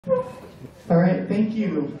All right, thank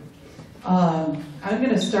you. I'm going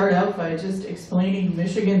to start out by just explaining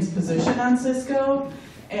Michigan's position on cisco,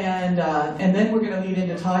 and then we're going to lead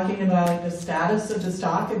into talking about the status of the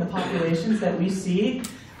stock and the populations that we see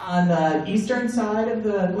on the eastern side of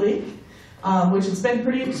the lake, which has been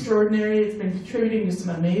pretty extraordinary. It's been contributing to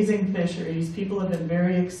some amazing fisheries. People have been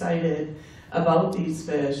very excited about these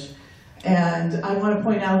fish. And I want to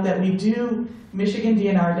point out that Michigan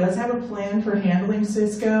DNR does have a plan for handling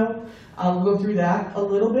cisco. We'll go through that a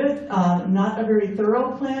little bit. Not a very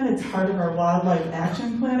thorough plan. It's part of our wildlife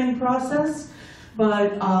action planning process.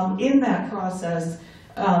 But in that process,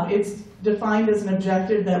 it's defined as an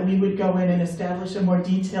objective that we would go in and establish a more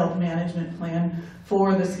detailed management plan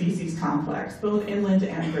for the species complex, both inland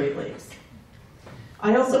and Great Lakes.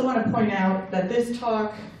 I also want to point out that this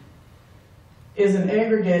talk is an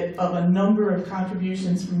aggregate of a number of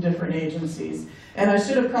contributions from different agencies. And I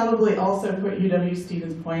should have probably also put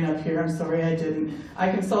UW-Stevens Point up here. I'm sorry I didn't.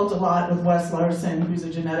 I consult a lot with Wes Larson, who's a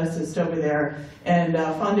geneticist over there, and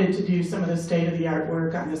funded to do some of the state-of-the-art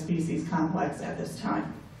work on the species complex at this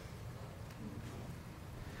time.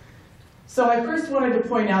 So I first wanted to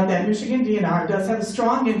point out that Michigan DNR does have a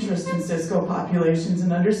strong interest in cisco populations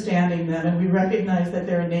and understanding them, and we recognize that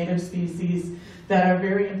they're a native species that are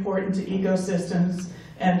very important to ecosystems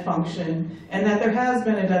and function, and that there has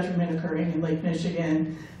been a detriment occurring in Lake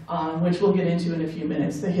Michigan, which we'll get into in a few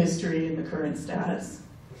minutes, the history and the current status.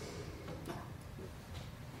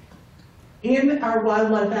 In our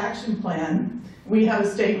wildlife action plan, we have a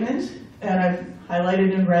statement, and I've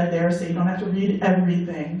highlighted in red there so you don't have to read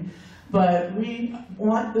everything, but we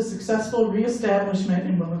want the successful reestablishment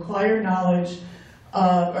and will require knowledge,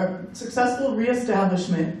 or successful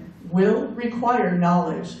reestablishment will require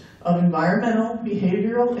knowledge of environmental,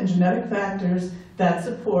 behavioral, and genetic factors that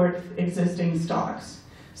support existing stocks.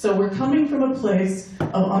 So we're coming from a place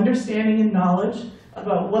of understanding and knowledge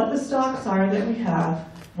about what the stocks are that we have,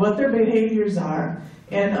 what their behaviors are,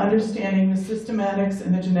 and understanding the systematics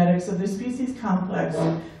and the genetics of the species complex,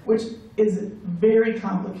 which is very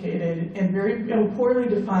complicated and very poorly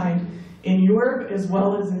defined in Europe as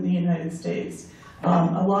well as in the United States.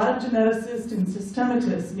 A lot of geneticists and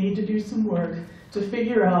systematists need to do some work to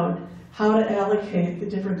figure out how to allocate the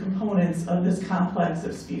different components of this complex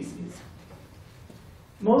of species.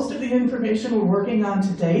 Most of the information we're working on to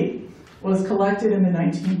date was collected in the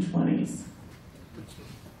 1920s.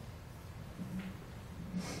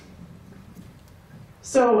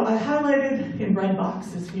 So I highlighted in red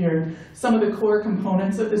boxes here some of the core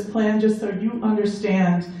components of this plan, just so you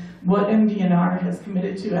understand what MDNR has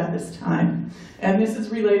committed to at this time. And this is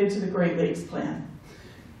related to the Great Lakes Plan.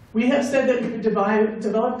 We have said that we would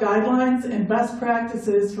develop guidelines and best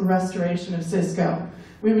practices for restoration of cisco.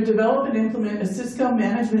 We would develop and implement a cisco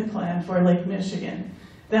management plan for Lake Michigan.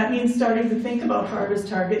 That means starting to think about harvest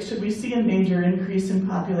targets should we see a major increase in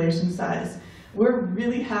population size. We're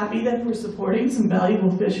really happy that we're supporting some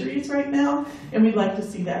valuable fisheries right now, and we'd like to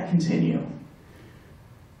see that continue.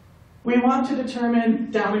 We want to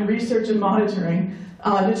determine, down in research and monitoring,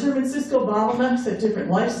 determine cisco bottlenecks at different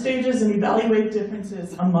life stages and evaluate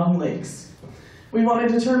differences among lakes. We want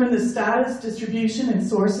to determine the status, distribution, and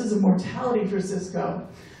sources of mortality for cisco.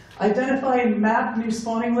 Identify and map new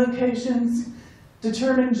spawning locations.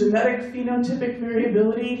 Determine genetic phenotypic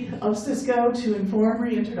variability of cisco to inform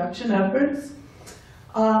reintroduction efforts.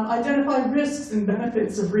 Identify risks and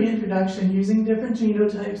benefits of reintroduction using different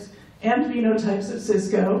genotypes and phenotypes of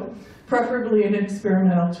cisco, preferably in an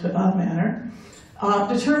experimental manner.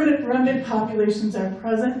 Determine if remnant populations are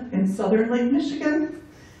present in southern Lake Michigan,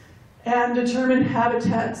 and determine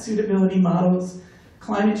habitat suitability models,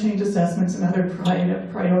 climate change assessments, and other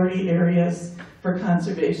priority areas for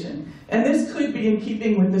conservation. And this could be in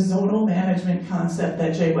keeping with the zonal management concept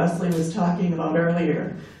that Jay Wesley was talking about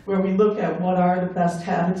earlier, where we look at what are the best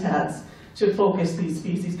habitats to focus these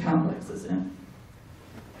species complexes in.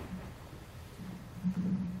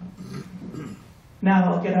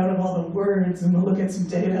 Now I'll get out of all the words and we'll look at some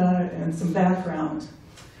data and some background.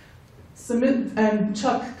 And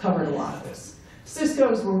Chuck covered a lot of this.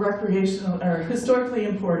 Ciscos were recreational or historically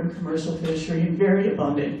important commercial fishery and very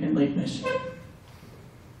abundant in Lake Michigan.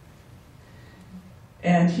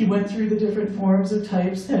 And he went through the different forms of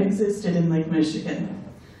types that existed in Lake Michigan.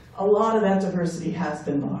 A lot of that diversity has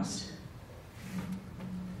been lost.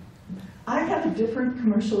 I have a different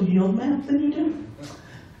commercial yield map than you do.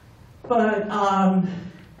 But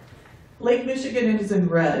Lake Michigan is in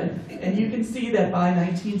red, and you can see that by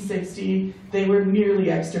 1960, they were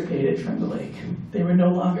nearly extirpated from the lake. They were no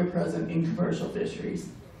longer present in commercial fisheries.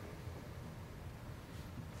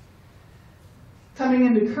 Coming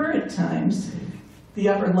into current times, the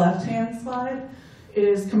upper left-hand slide,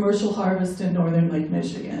 is commercial harvest in northern Lake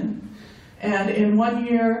Michigan. And in 1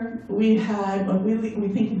 year, we had, we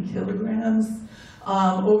think in kilograms,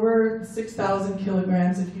 over 6,000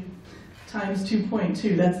 kilograms, if you times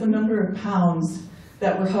 2.2, that's the number of pounds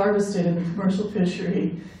that were harvested in the commercial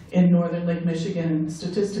fishery in northern Lake Michigan,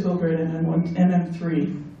 statistical grid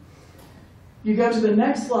MM3. You go to the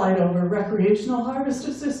next slide over recreational harvest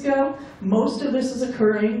of cisco. Most of this is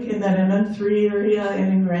occurring in that MM3 area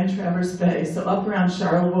and in Grand Traverse Bay, so up around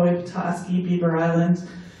Charlevoix, Petoskey, Beaver Island,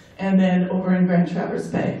 and then over in Grand Traverse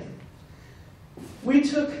Bay. We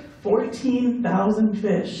took 14,000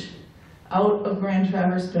 fish out of Grand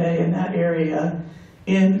Traverse Bay in that area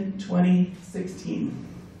in 2016.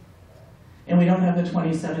 And we don't have the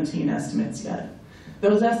 2017 estimates yet.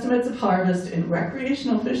 Those estimates of harvest in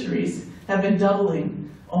recreational fisheries have been doubling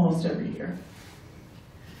almost every year.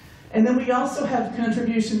 And then we also have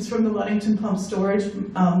contributions from the Ludington pump storage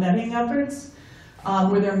netting efforts,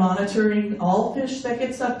 where they're monitoring all fish that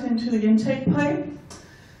get sucked into the intake pipe.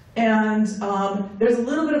 And there's a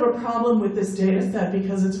little bit of a problem with this data set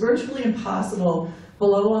because it's virtually impossible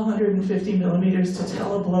below 150 millimeters to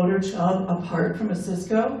tell a bloater chub apart from a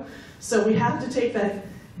cisco. So we have to take that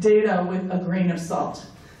data with a grain of salt.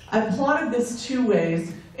 I've plotted this two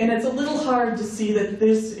ways, and it's a little hard to see that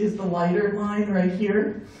this is the lighter line right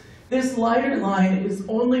here. This lighter line is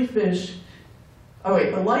only fish, oh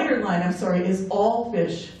wait, the lighter line, I'm sorry, is all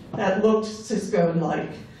fish that looked cisco-like,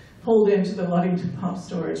 pulled into the Ludington pump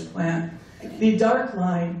storage plant. The dark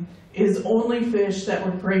line is only fish that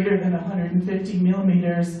were greater than 150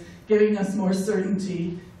 millimeters, giving us more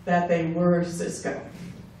certainty that they were cisco.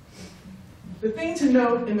 The thing to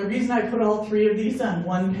note, and the reason I put all three of these on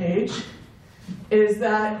one page, is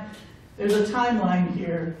that there's a timeline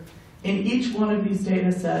here in each one of these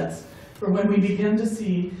data sets for when we begin to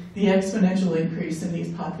see the exponential increase in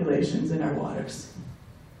these populations in our waters.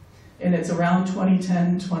 And it's around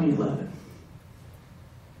 2010, 2011.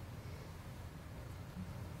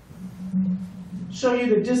 Show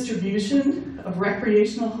you the distribution of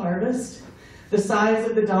recreational harvest. The size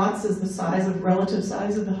of the dots is the size of relative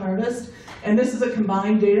size of the harvest. And this is a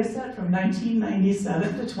combined data set from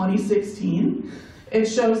 1997 to 2016. It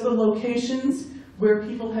shows the locations where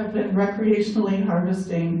people have been recreationally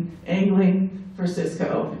harvesting, angling for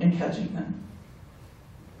cisco and catching them.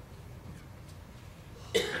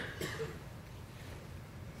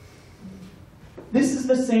 This is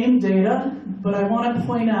the same data, but I want to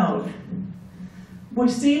point out, we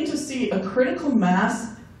seem to see a critical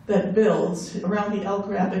mass that builds around the Elk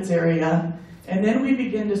Rapids area, and then we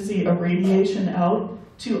begin to see a radiation out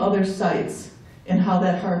to other sites and how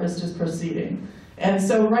that harvest is proceeding. And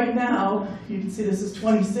so right now, you can see this is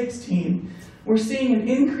 2016, we're seeing an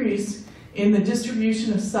increase in the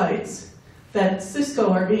distribution of sites that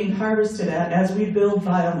cisco are being harvested at as we build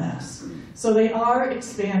biomass. So they are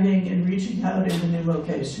expanding and reaching out into new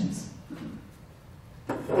locations.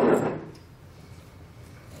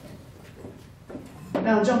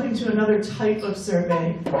 Now jumping to another type of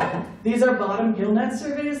survey. These are bottom gillnet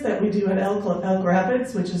surveys that we do at Elk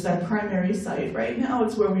Rapids, which is our primary site right now.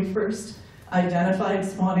 It's where we first identified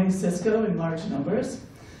spawning cisco in large numbers.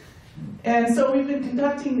 And so we've been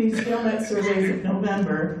conducting these gillnet surveys in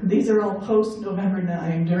November. These are all post-November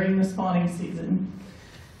 9 during the spawning season.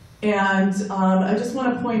 And I just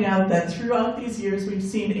want to point out that throughout these years we've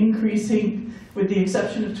seen increasing, with the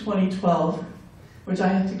exception of 2012, which I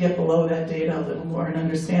have to get below that data a little more and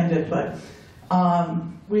understand it, but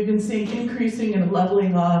we've been seeing increasing and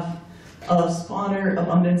leveling off of spawner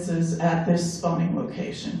abundances at this spawning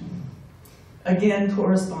location. Again,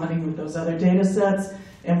 corresponding with those other data sets,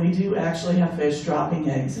 and we do actually have fish dropping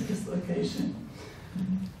eggs at this location.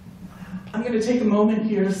 I'm going to take a moment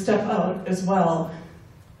here to step out as well.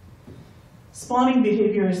 Spawning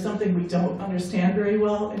behavior is something we don't understand very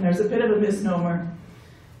well, and there's a bit of a misnomer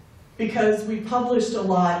because we published a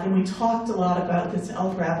lot and we talked a lot about this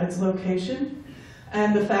Elk Rapids location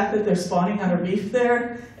and the fact that they're spawning on a reef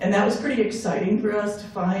there, and that was pretty exciting for us to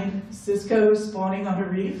find cisco spawning on a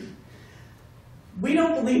reef. We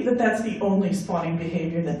don't believe that that's the only spawning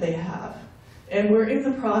behavior that they have, and we're in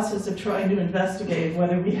the process of trying to investigate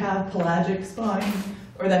whether we have pelagic spawning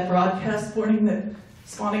or that broadcast spawning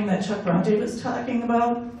that Chuck Bronte was talking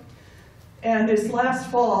about. And this last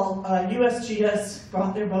fall, USGS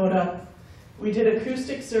brought their boat up. We did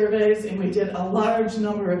acoustic surveys and we did a large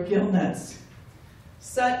number of gill nets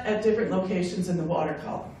set at different locations in the water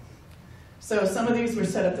column. So some of these were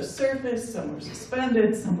set at the surface, some were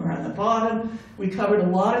suspended, some were on the bottom. We covered a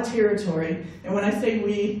lot of territory. And when I say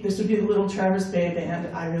we, this would be the Little Traverse Bay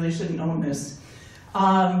Band. I really shouldn't own this.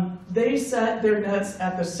 They set their nets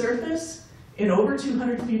at the surface in over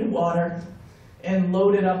 200 feet of water and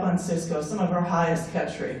loaded up on cisco, some of our highest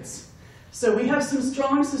catch rates. So we have some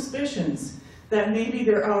strong suspicions that maybe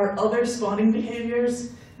there are other spawning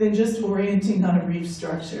behaviors than just orienting on a reef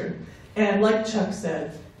structure. And like Chuck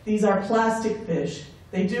said, these are plastic fish.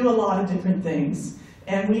 They do a lot of different things,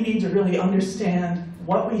 and we need to really understand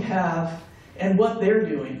what we have and what they're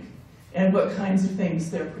doing and what kinds of things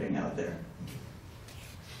they're putting out there.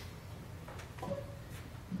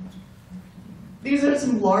 These are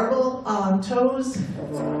some larval tows,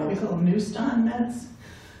 we call them Newston nets,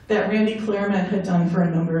 that Randy Claremont had done for a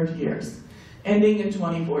number of years, ending in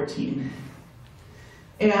 2014.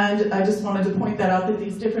 And I just wanted to point that out, that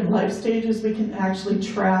these different life stages, we can actually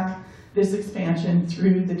track this expansion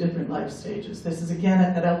through the different life stages. This is again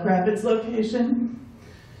at that Elk Rapids location.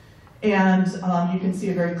 And you can see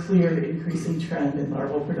a very clear increasing trend in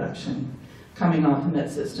larval production coming off the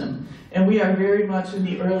net system. And we are very much in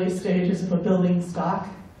the early stages of a building stock.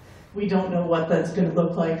 We don't know what that's going to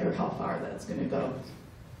look like or how far that's going to go.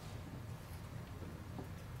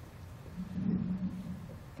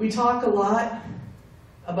 We talk a lot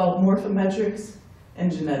about morphometrics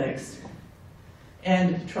and genetics.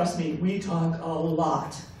 And trust me, we talk a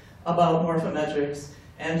lot about morphometrics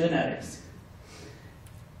and genetics.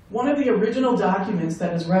 One of the original documents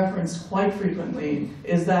that is referenced quite frequently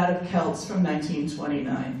is that of Kelt's from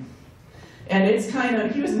 1929. And it's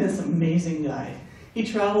he was this amazing guy. He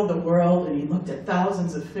traveled the world and he looked at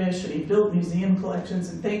thousands of fish and he built museum collections,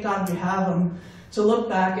 and thank God we have them to look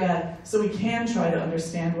back at so we can try to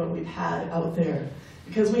understand what we've had out there,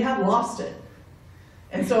 because we have lost it.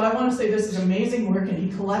 And so I want to say this is amazing work, and he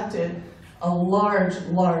collected a large,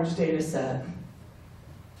 large data set.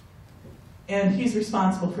 And he's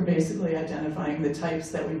responsible for basically identifying the types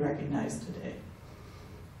that we recognize today.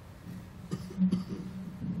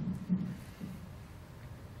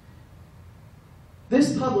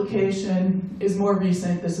 This publication is more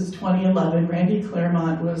recent. This is 2011. Randy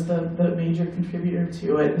Claremont was the major contributor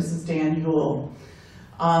to it. This is Dan Ewell.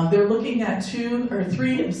 They're looking at three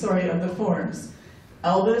of the forms: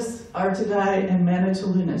 Elbis, Artidae, and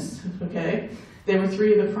Manitolinus, okay? They were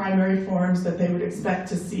three of the primary forms that they would expect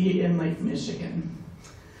to see in Lake Michigan.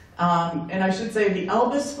 And I should say the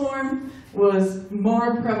Elbis form was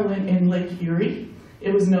more prevalent in Lake Erie.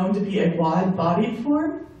 It was known to be a wide-bodied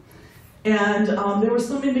form. And there was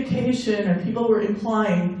some indication, or people were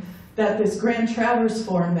implying, that this Grand Traverse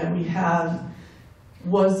form that we have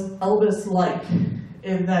was Elbis-like,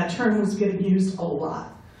 and that term was getting used a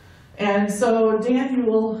lot. And so Dan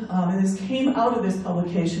Ewell, and this came out of this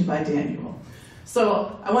publication by Dan Ewell.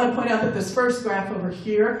 So I want to point out that this first graph over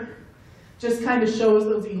here just kind of shows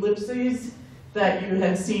those ellipses that you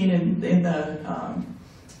had seen in the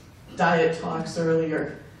diet talks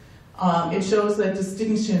earlier. It shows the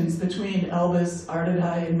distinctions between Elbis,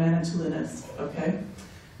 Artidae, and Manitolinus, okay?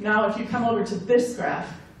 Now if you come over to this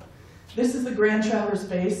graph, this is the Grand Traverse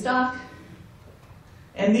Bay stock.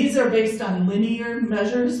 And these are based on linear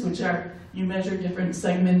measures, which are, you measure different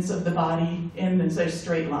segments of the body in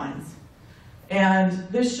straight lines. And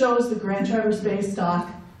this shows the Grand Traverse Bay stock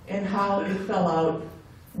and how it fell out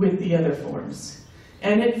with the other forms.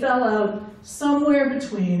 And it fell out somewhere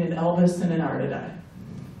between an Elbis and an Artidae.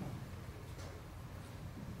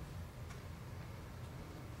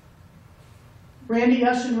 Randy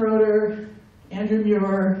Eschenroder, Andrew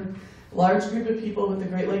Muir, large group of people with the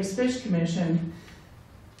Great Lakes Fish Commission,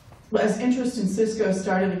 as interest in cisco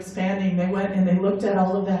started expanding, they went and they looked at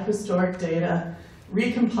all of that historic data,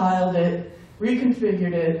 recompiled it,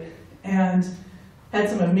 reconfigured it, and had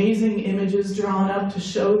some amazing images drawn up to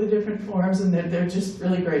show the different forms, and they're just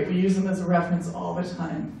really great. We use them as a reference all the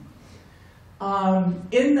time.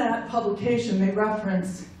 In that publication, they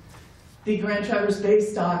reference the Grand Traverse Bay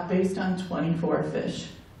stock based on 24 fish.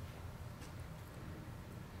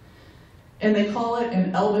 And they call it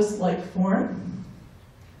an Elbis-like form.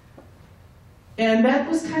 And that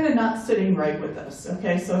was kind of not sitting right with us,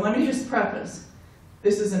 okay? So let me just preface.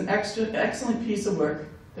 This is an excellent piece of work.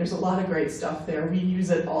 There's a lot of great stuff there. We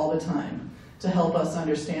use it all the time to help us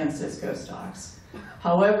understand cisco stocks.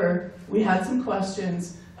 However, we had some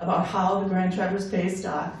questions about how the Grand Traverse Bay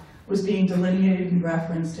stock was being delineated and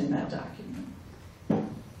referenced in that document.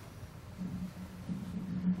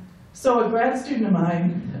 So a grad student of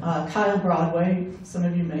mine, Kyle Broadway, some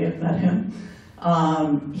of you may have met him,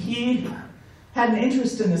 he had an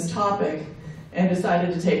interest in this topic and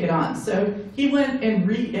decided to take it on. So he went and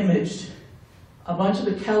re-imaged a bunch of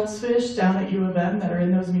the Kelt's fish down at U of M that are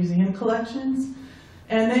in those museum collections,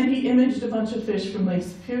 and then he imaged a bunch of fish from Lake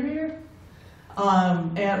Superior,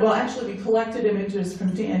 Well, actually, we collected images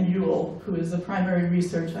from Dan Ewell, who is a primary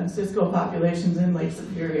research on cisco populations in Lake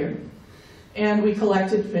Superior. And we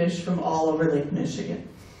collected fish from all over Lake Michigan.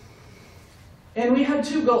 And we had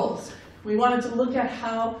two goals. We wanted to look at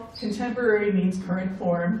how contemporary means current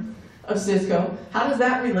form of cisco. How does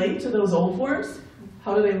that relate to those old forms?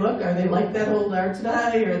 How do they look? Are they like that old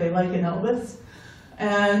Artidae, or are they like an Elvis?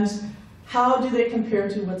 And how do they compare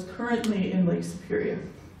to what's currently in Lake Superior?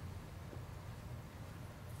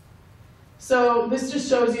 So this just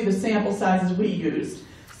shows you the sample sizes we used.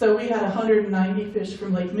 So we had 190 fish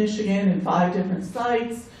from Lake Michigan in 5 different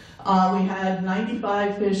sites. We had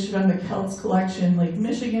 95 fish from the Celts collection, Lake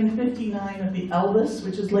Michigan, 59 of the Elvis,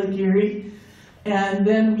 which is Lake Erie. And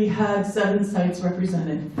then we had 7 sites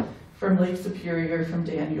represented from Lake Superior from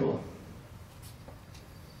Dan Ewell.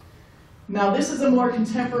 Now this is a more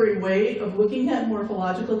contemporary way of looking at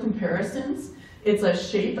morphological comparisons. It's a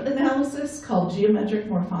shape analysis called geometric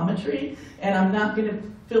morphometry, and I'm not going to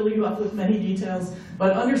fill you up with many details,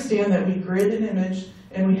 but understand that we grid an image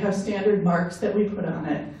and we have standard marks that we put on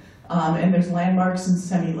it, and there's landmarks and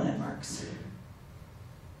semi-landmarks.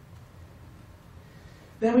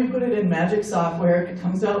 Then we put it in magic software, it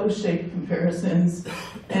comes out with shape comparisons,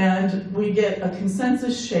 and we get a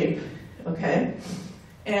consensus shape, okay?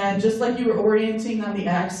 And just like you were orienting on the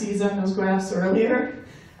axes on those graphs earlier,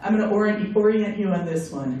 I'm going to orient you on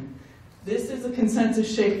this one. This is a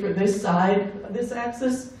consensus shape for this side of this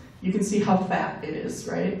axis. You can see how fat it is,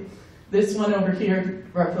 right? This one over here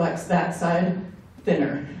reflects that side,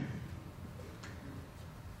 thinner.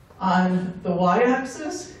 On the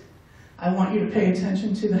y-axis, I want you to pay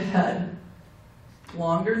attention to the head.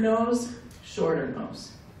 Longer nose, shorter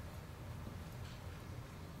nose.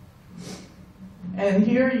 And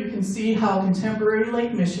here you can see how contemporary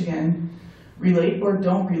Lake Michigan relate or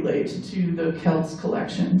don't relate to the Celts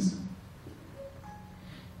collections.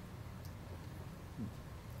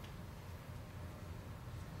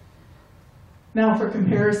 Now for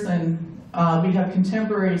comparison, we have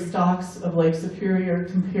contemporary stocks of Lake Superior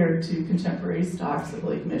compared to contemporary stocks of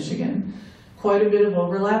Lake Michigan. Quite a bit of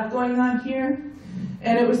overlap going on here.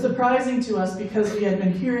 And it was surprising to us because we had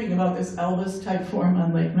been hearing about this Elvis type form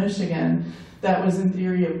on Lake Michigan that was in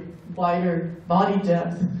theory a wider body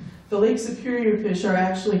depth. The Lake Superior fish are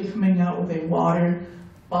actually coming out with a wider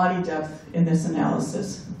body depth in this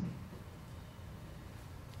analysis.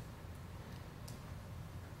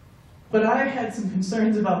 But I had some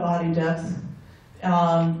concerns about body depth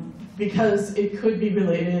because it could be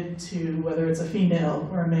related to whether it's a female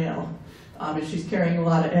or a male. If she's carrying a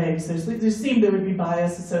lot of eggs, there seemed there would be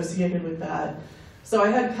bias associated with that. So I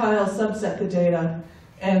had Kyle subset the data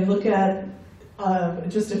and look at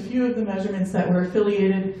just a few of the measurements that were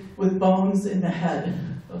affiliated with bones in the head,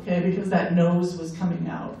 okay, because that nose was coming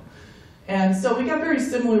out. And so we got very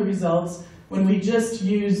similar results when we just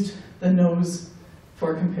used the nose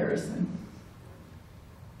for comparison.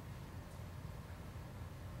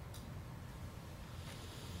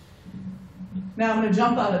 Now I'm going to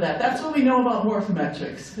jump out of that. That's what we know about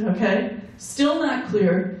morphometrics, okay? Still not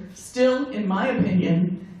clear, still, in my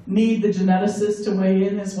opinion, need the geneticists to weigh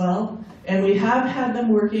in as well. And we have had them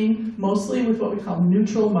working mostly with what we call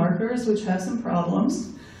neutral markers, which have some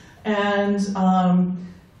problems. And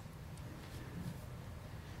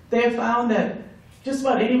they have found that just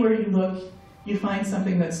about anywhere you look, you find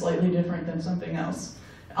something that's slightly different than something else.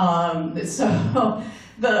 So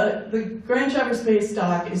the Grand Traverse Bay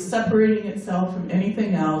stock is separating itself from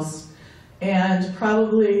anything else, and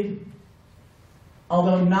probably,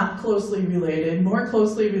 although not closely related, more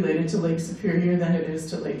closely related to Lake Superior than it is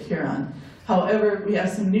to Lake Huron. However, we have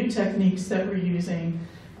some new techniques that we're using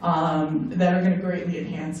that are going to greatly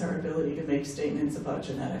enhance our ability to make statements about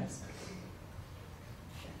genetics.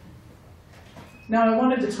 Now I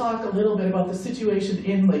wanted to talk a little bit about the situation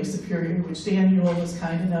in Lake Superior, which Dan Ewell was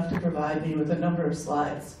kind enough to provide me with a number of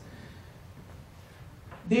slides.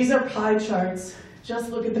 These are pie charts. Just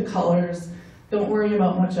look at the colors. Don't worry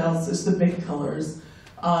about much else, it's the big colors.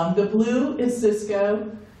 The blue is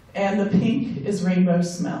cisco, and the pink is rainbow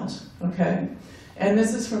smelt, okay? And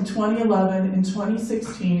this is from 2011 and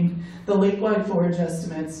 2016, the lake-wide forage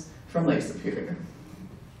estimates from Lake Superior.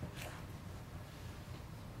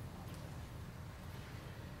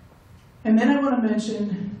 And then I want to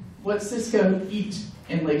mention what cisco eat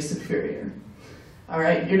in Lake Superior. All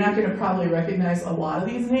right, you're not going to probably recognize a lot of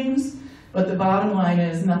these names, but the bottom line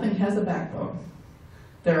is nothing has a backbone.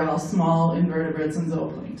 They're all small invertebrates and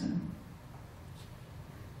zooplankton.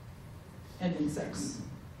 And insects.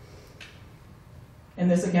 And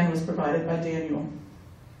this again was provided by Daniel.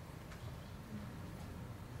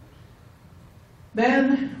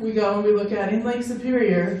 Then we go and we look at, in Lake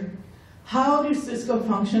Superior, how do cisco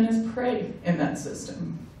function as prey in that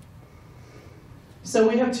system? So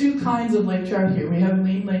we have two kinds of lake trout here. We have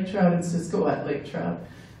lean lake trout and ciscoette lake trout.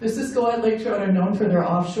 The ciscoette lake trout are known for their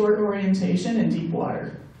offshore orientation in deep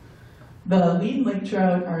water. The lean lake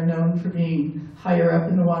trout are known for being higher up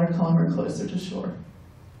in the water column or closer to shore.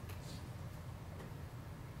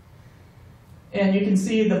 And you can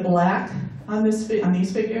see the black on these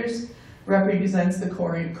figures represents the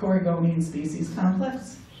Coregonine species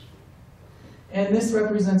complex. And this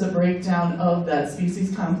represents a breakdown of that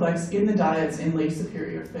species complex in the diets in Lake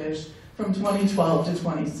Superior fish from 2012 to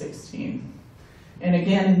 2016. And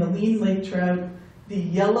again, in the lean lake trout, the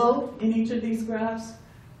yellow in each of these graphs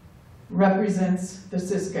represents the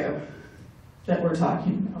cisco that we're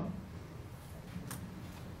talking about.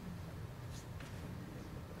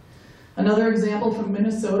 Another example from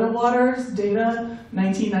Minnesota waters, data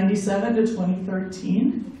 1997 to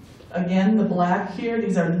 2013. Again, the black here,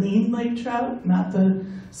 these are lean lake trout, not the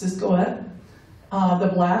ciscoette.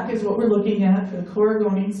 The black is what we're looking at for the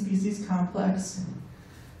Coregonine species complex.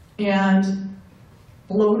 And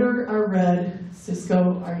bloater are red,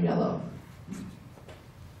 cisco are yellow.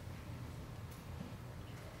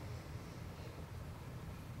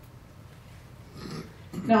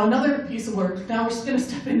 Now another piece of work, now we're just going to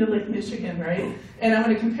step into Lake Michigan, right? And I'm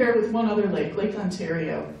going to compare it with one other lake, Lake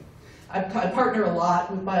Ontario. I partner a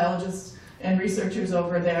lot with biologists and researchers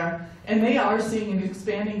over there, and they are seeing an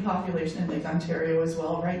expanding population in Lake Ontario as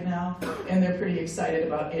well right now, and they're pretty excited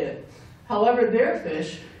about it. However, their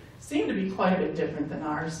fish seem to be quite a bit different than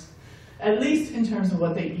ours, at least in terms of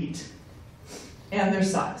what they eat and their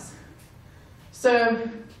size. So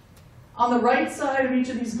on the right side of each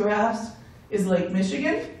of these graphs is Lake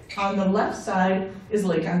Michigan. On the left side is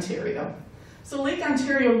Lake Ontario. So Lake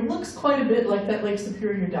Ontario looks quite a bit like that Lake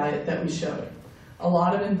Superior diet that we showed. A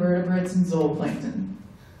lot of invertebrates and zooplankton.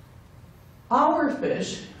 Our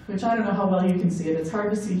fish, which I don't know how well you can see it, it's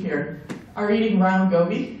hard to see here, are eating round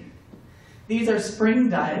goby. These are spring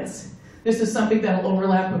diets. This is something that will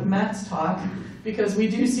overlap with Matt's talk, because we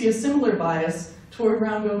do see a similar bias toward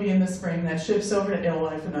round goby in the spring that shifts over to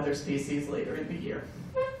alewife and other species later in the year.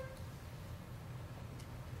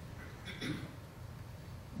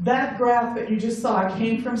 That graph that you just saw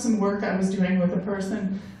came from some work I was doing with a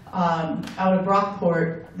person out of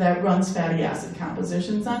Brockport that runs fatty acid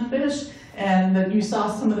compositions on fish, and that you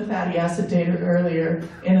saw some of the fatty acid data earlier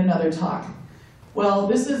in another talk. Well,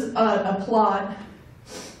 this is a plot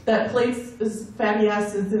that places fatty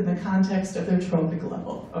acids in the context of their trophic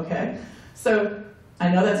level, okay? So I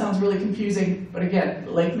know that sounds really confusing, but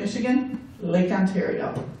again, Lake Michigan, Lake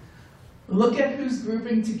Ontario. Look at who's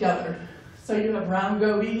grouping together. So you have round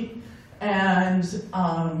goby and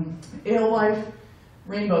alewife,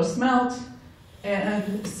 rainbow smelt,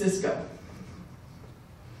 and cisco.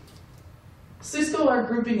 Cisco are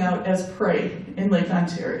grouping out as prey in Lake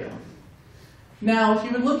Ontario. Now, if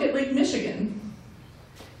you would look at Lake Michigan,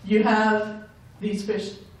 you have these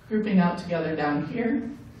fish grouping out together down here,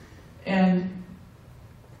 and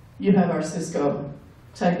you have our cisco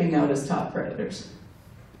typing out as top predators.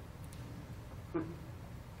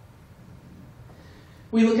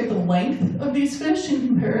 We look at the length of these fish in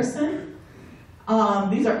comparison.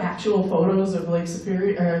 These are actual photos of Lake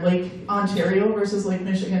Superior, or Lake Ontario versus Lake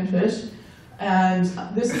Michigan fish. And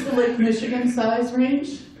this is the Lake Michigan size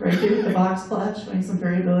range, right here with the box plot showing some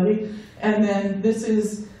variability. And then this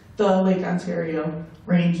is the Lake Ontario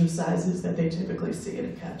range of sizes that they typically see at a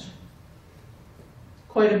catch.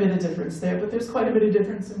 Quite a bit of difference there, but there's quite a bit of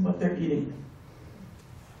difference in what they're eating.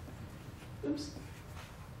 Oops.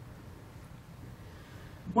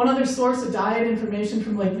 One other source of diet information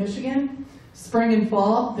from Lake Michigan, spring and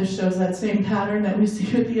fall. This shows that same pattern that we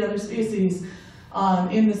see with the other species.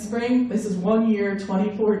 In the spring, this is 1 year,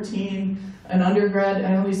 2014, an undergrad,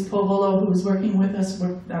 Annalise Povolo, who was working with us,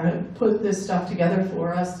 put this stuff together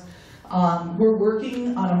for us. We're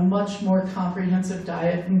working on a much more comprehensive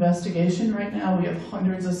diet investigation right now. We have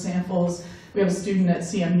hundreds of samples. We have a student at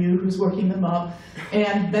CMU who's working them up.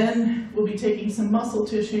 And then we'll be taking some muscle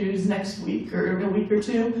tissues next week or in a week or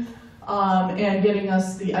two and getting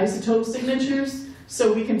us the isotope signatures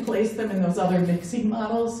so we can place them in those other mixing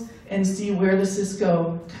models and see where the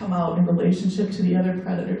cisco come out in relationship to the other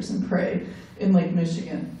predators and prey in Lake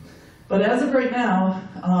Michigan. But as of right now,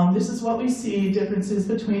 this is what we see, differences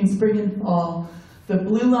between spring and fall. The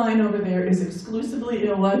blue line over there is exclusively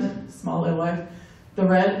alewife, small alewife. The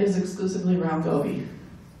red is exclusively round goby.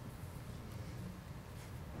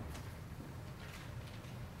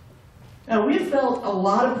 Now, we have felt a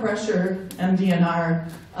lot of pressure, MDNR,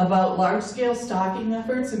 about large-scale stocking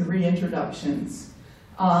efforts and reintroductions.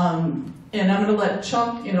 And I'm going to let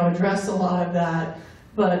Chuck, address a lot of that.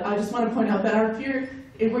 But I just want to point out that our fear,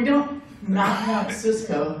 if we don't not want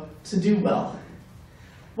cisco to do well,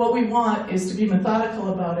 what we want is to be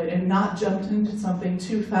methodical about it and not jump into something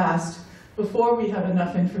too fast before we have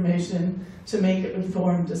enough information to make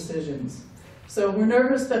informed decisions. So we're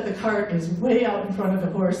nervous that the cart is way out in front of the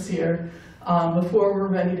horse here before we're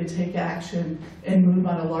ready to take action and move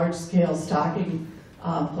on a large-scale stocking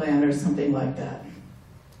plan or something like that.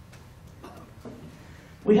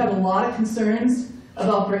 We have a lot of concerns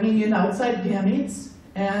about bringing in outside gametes,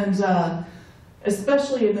 and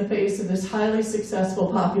especially in the face of this highly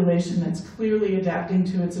successful population that's clearly adapting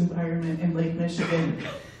to its environment in Lake Michigan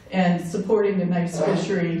and supporting the nice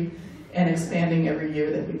fishery and expanding every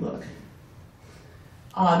year that we look.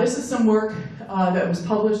 This is some work that was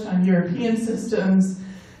published on European systems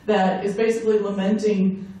that is basically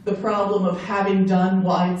lamenting the problem of having done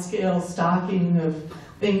wide-scale stocking of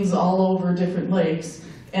things all over different lakes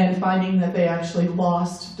and finding that they actually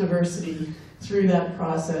lost diversity through that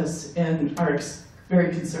process and are very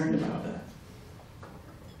concerned about it.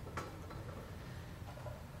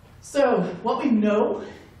 So what we know,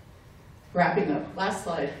 wrapping up, last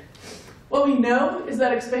slide. What we know is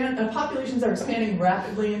that populations are expanding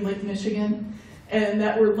rapidly in Lake Michigan, and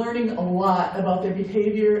that we're learning a lot about their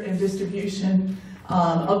behavior and distribution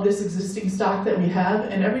of this existing stock that we have.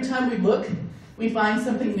 And every time we look, we find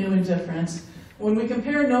something new and different. When we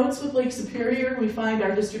compare notes with Lake Superior, we find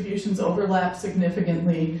our distributions overlap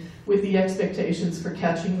significantly with the expectations for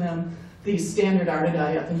catching them, these standard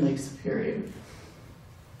artidae up in Lake Superior.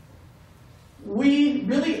 We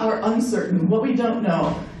really are uncertain. What we don't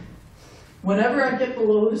know. Whenever I get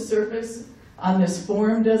below the surface on this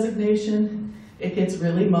form designation, it gets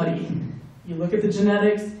really muddy. You look at the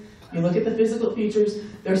genetics, you look at the physical features,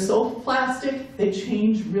 they're so plastic, they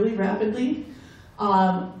change really rapidly.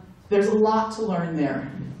 There's a lot to learn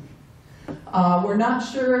there. We're not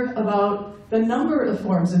sure about the number of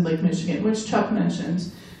forms in Lake Michigan, which Chuck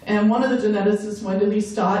mentioned. And one of the geneticists, Wendy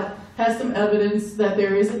Stott, has some evidence that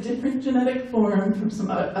there is a different genetic form from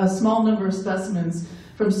a small number of specimens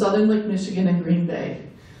from southern Lake Michigan and Green Bay.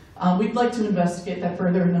 We'd like to investigate that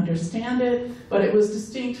further and understand it, but it was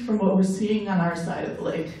distinct from what we're seeing on our side of the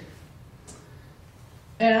lake.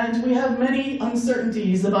 And we have many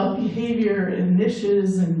uncertainties about behavior and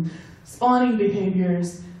niches and spawning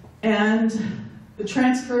behaviors and the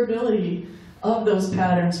transferability of those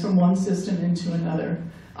patterns from one system into another.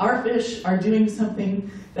 Our fish are doing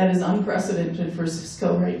something that is unprecedented for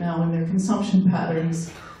cisco right now in their consumption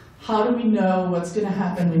patterns. How do we know what's going to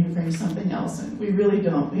happen when you bring something else in? We really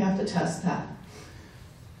don't. We have to test that.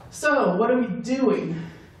 So what are we doing?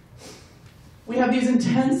 We have these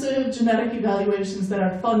intensive genetic evaluations that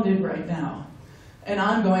are funded right now and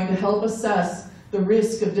ongoing to help assess the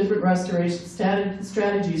risk of different restoration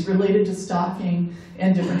strategies related to stocking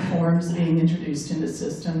and different forms being introduced into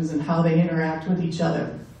systems and how they interact with each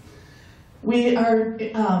other. We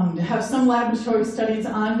have some laboratory studies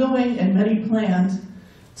ongoing and many planned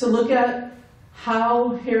to look at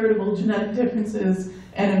how heritable genetic differences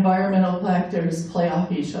and environmental factors play off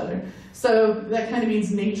each other. So that kind of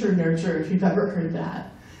means nature-nurture, if you've ever heard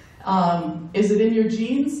that. Is it in your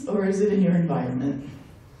genes or is it in your environment?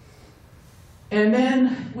 And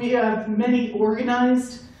then we have many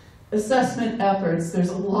organized assessment efforts. There's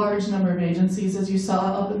a large number of agencies, as you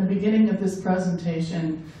saw up in the beginning of this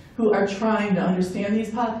presentation, who are trying to understand these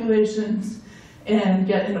populations and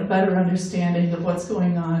get a better understanding of what's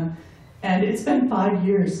going on. And it's been 5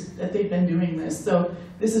 years that they've been doing this. So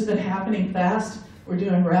this has been happening fast. We're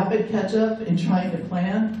doing rapid catch-up and trying to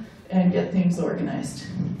plan and get things organized.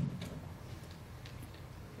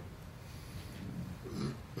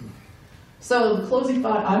 So the closing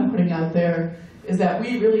thought I'm putting out there is that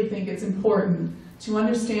we really think it's important to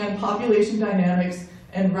understand population dynamics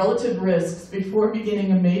and relative risks before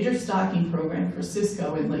beginning a major stocking program for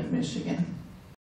cisco in Lake Michigan.